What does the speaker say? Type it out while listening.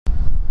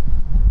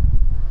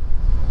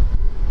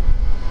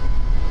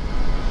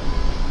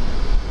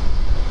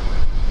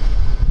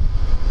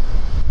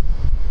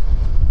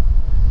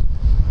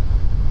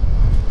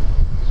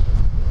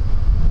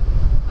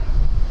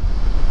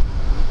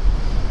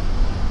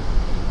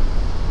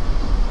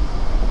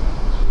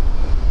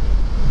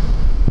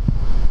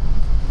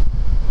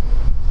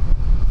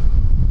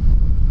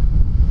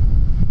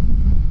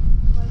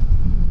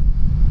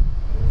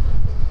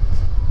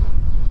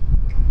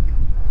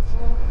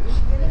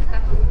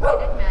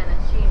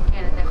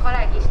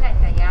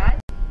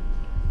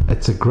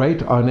It's a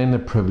great honor and a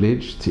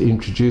privilege to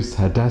introduce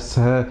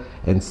Hadassah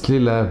and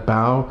Slila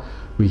Bau.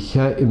 We're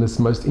here in this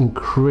most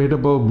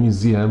incredible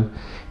museum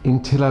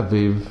in Tel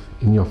Aviv,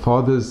 in your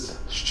father's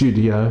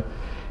studio,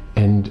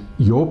 and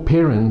your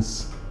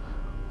parents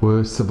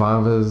were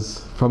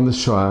survivors from the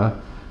Shoah.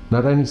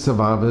 Not only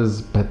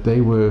survivors, but they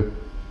were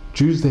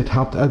Jews that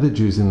helped other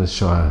Jews in the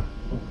Shoah.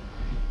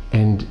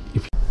 And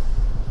if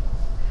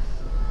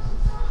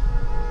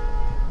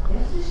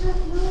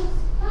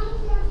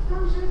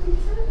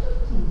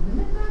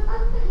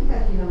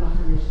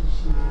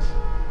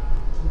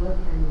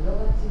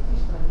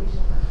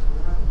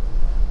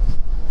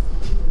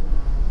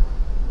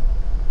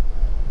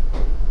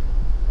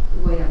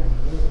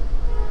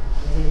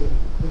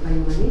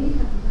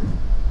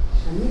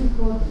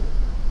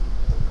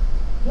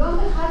יום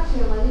אחד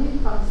שיומנים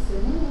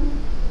התפרסמו,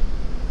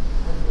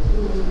 אז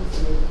כתוב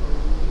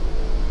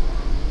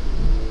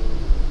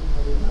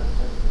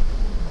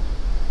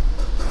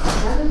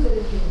הגענו את זה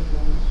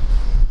לכיוון,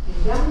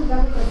 הגענו גם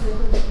את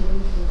הספר לכיוון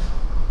שלך,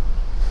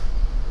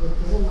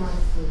 ותראו מה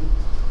עשינו.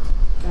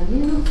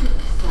 בנינו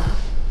קופסה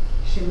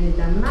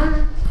שמדמה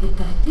את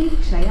התיק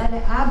שהיה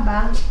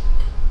לאבא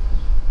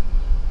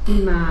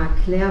עם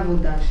הכלי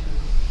העבודה שלו.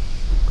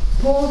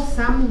 פה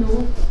שמנו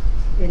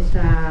את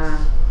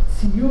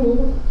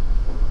ציור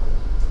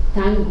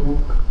טנגו,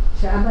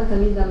 שאבא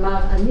תמיד אמר,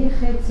 אני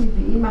חצי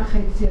ואמא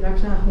חצי, רק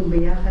כשאנחנו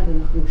ביחד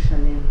אנחנו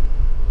שלם.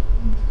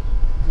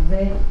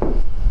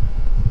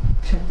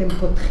 וכשאתם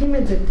פותחים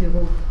את זה,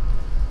 תראו.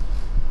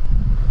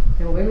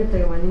 אתם רואים את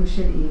היומנים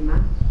של אמא,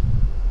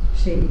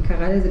 שהיא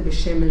קראה לזה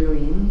בשם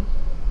אלוהים.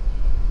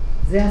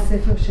 זה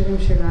הספר שירים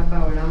של אבא,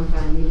 העולם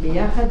ואני.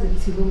 ביחד זה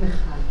צילום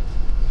אחד.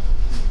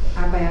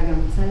 אבא היה גם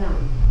צלם.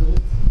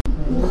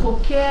 הוא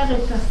חוקר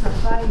את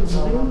השפה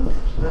העברית,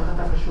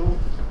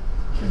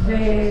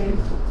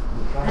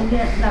 ואני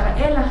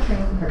נראה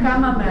לכם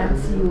כמה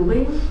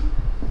מהציורים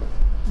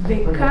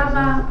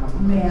וכמה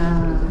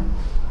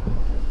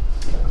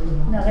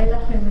נראה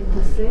לכם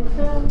את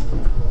הספר.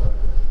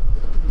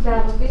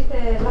 בערבית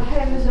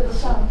לחם זה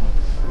בשר.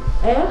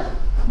 איך?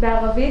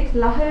 בערבית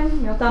לחם,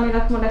 מאותה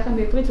מילה כמו לחם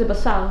בעברית, זה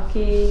בשר,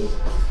 כי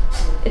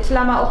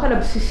אצלם האוכל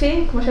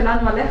הבסיסי, כמו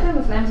שלנו הלחם,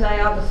 אצלם זה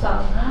היה בשר.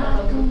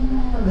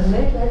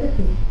 באמת, לא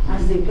ידעתי.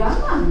 אז זה גם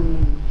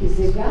מעניין, כי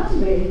זה גם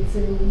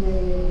בעצם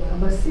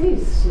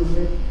הבסיס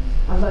שזה,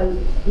 אבל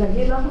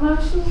להגיד לך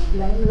משהו,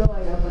 להם לא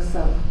היה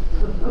בשר.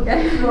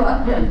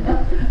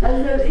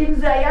 אז אם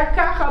זה היה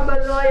ככה,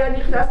 אבל לא היה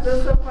נכנס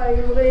לשפה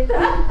העברית.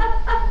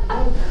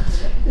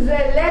 זה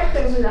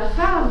לחם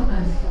לחם.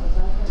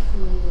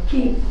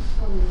 כי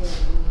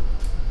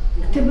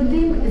אתם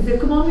יודעים, זה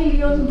כמו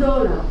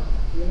 $1,000,000.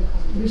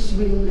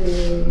 בשביל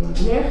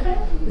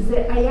לחם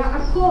זה היה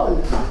הכל,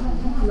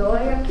 לא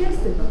היה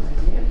כסף,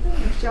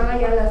 אפשר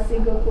היה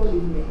להשיג הכל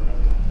עם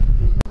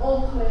לחם.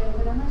 אוכל,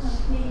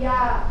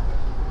 שתייה,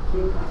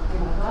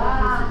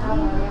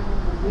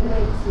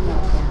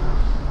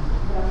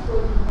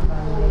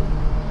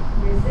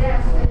 וזה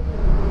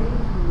הספר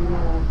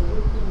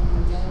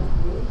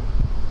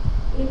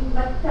עם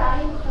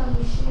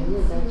 250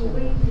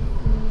 ציורים.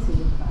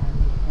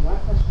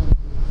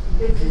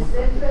 וזה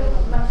ספר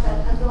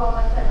מתנה, זו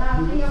המתנה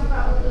הכי יפה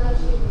עולה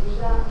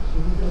שבושה.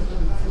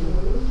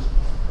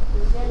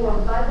 הוא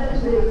עבד על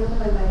זה יום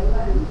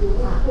בלילה, הוא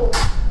פה.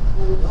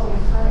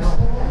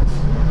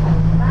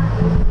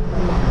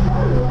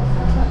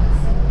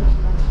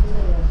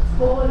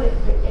 פה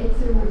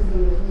בעצם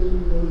זה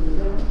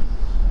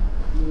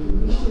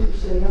מישהו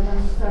שהיה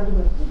מהמסד,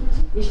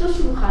 יש לו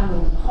שולחן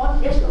אור, נכון?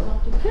 יש לו,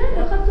 כן,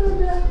 איך אתה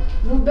יודע?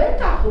 נו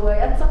בטח, הוא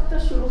היה צריך את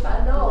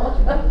השולחן אור.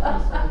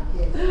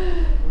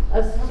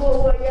 אז פה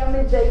הוא היה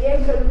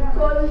מדייק על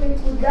כל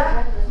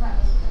נקודה.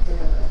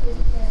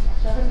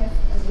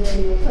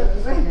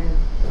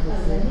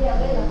 אז אני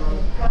אראה לכם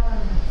כמה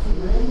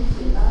ציורים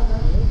של אבא.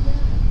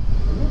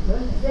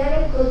 זה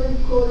קודם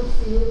כל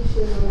ציור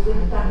שלו, זה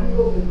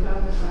טנגו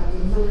בכמה אחד,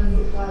 זה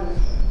נזכר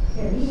לכם.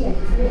 אני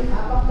אצלך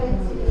אבא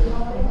חצי,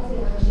 אמא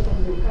חצי,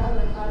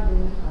 בכמה אחד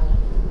ואחד.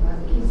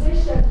 כי זה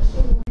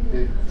שאנשים...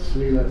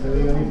 Slila, tell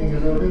you anything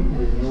about it?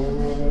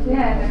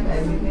 Yeah,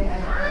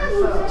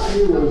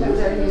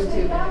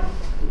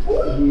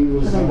 he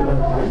was some of the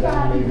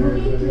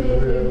animators and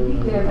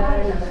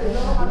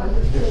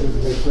this is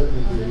the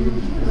equipment we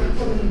use.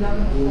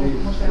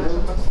 There was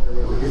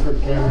a different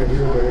camera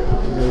here, but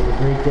there was a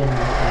great one,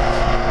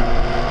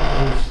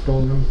 old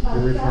stone, the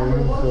original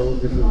one, so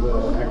this is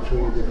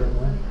actually a different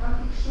one,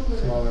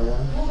 smaller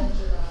one.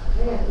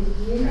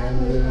 And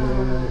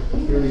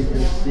here you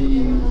can see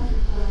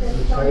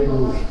the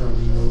titles from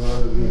a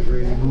lot of the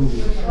Israeli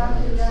movies, in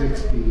the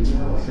 60s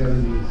and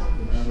 70s.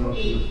 I don't know if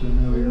you're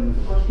familiar with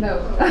No.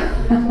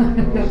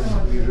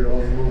 these are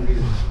all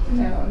movies.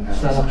 No.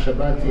 Salach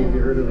Shabati, have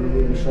you heard of the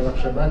movie Salach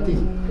Shabati?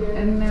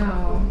 No.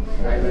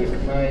 I like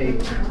my...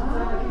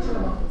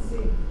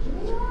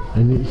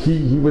 And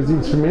he was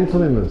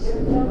instrumental in this.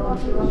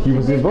 He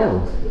was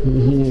involved.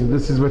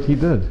 This is what he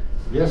did.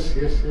 Yes.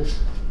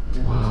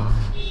 Wow.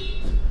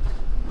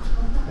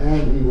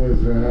 And he was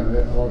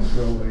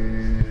also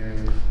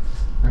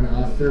an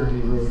author. He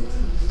wrote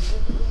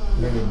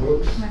many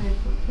books.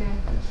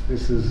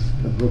 This is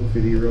a book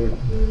that he wrote.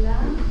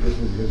 This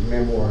is his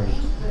memoirs.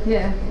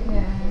 Yeah.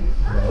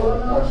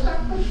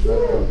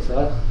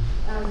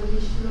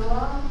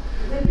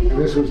 And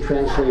this was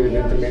translated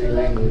into many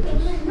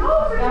languages.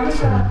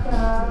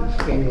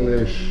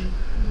 English,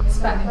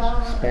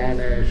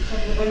 Spanish,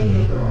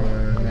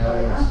 now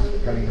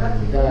it's coming out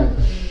in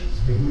Dutch.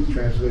 It's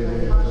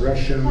translated into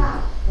Russian.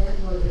 I'm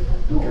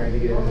trying to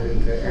get it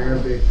into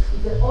Arabic. It's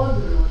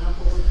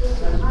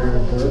very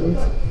important.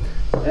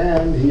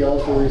 And he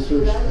also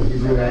researched the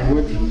Hebrew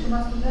language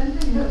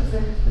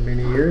for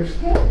many years.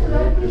 He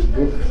wrote this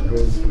book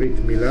called Brit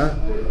Milah,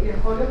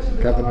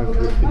 Covenant with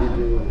the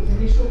Hebrew,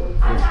 with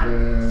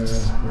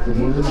the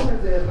word.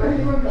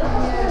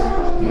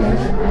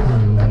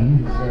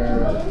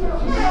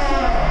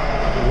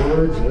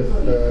 Words with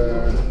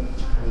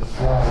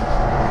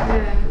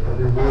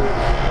every word.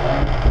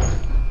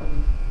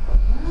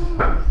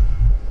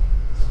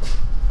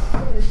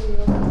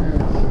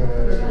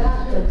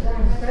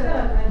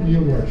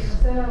 Numerous.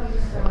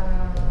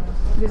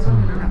 This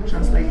one will not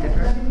translated,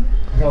 right?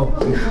 No,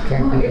 this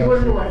can't be. It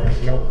wouldn't work.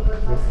 No.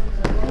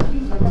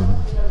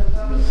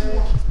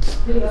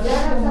 Here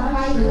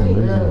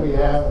we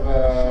have a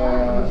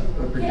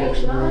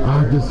projection.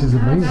 Ah, this is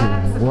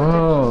amazing.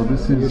 Wow,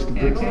 this is...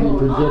 Be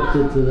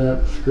projected to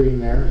that screen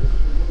there.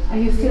 Are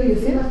you still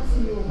using it?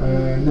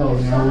 No,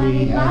 now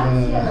we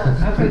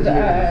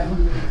have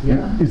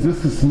yeah. Is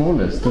this the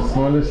smallest? The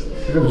smallest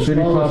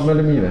 35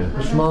 millimeter?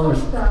 The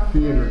smallest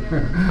theater.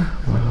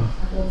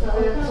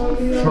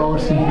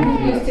 Smallest You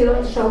theater.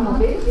 still show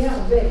movies?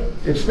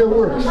 It still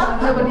works.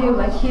 No, but you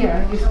like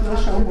here, you still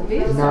show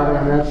movies? Not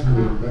on that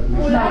screen, but we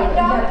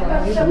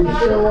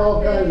show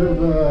all kinds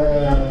of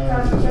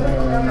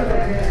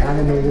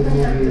animated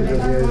movies.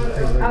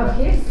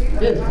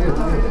 Yes.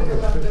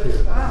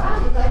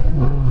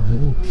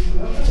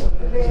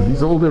 So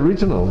these are all the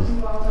originals.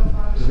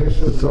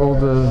 It's all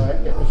the...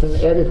 it's an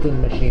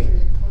editing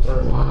machine.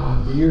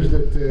 Wow. We used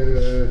it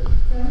to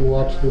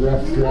watch the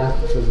rough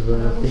drafts of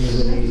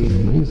things that we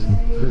Amazing.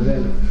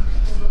 present.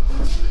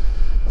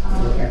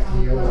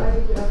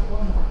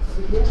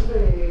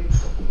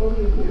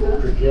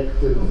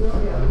 Projected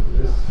onto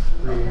this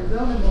screen.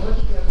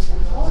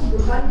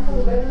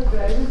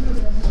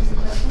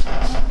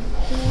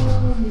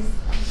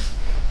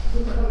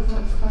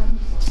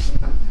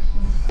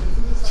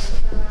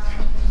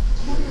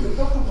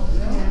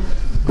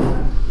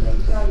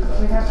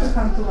 We have to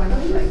come to one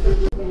of like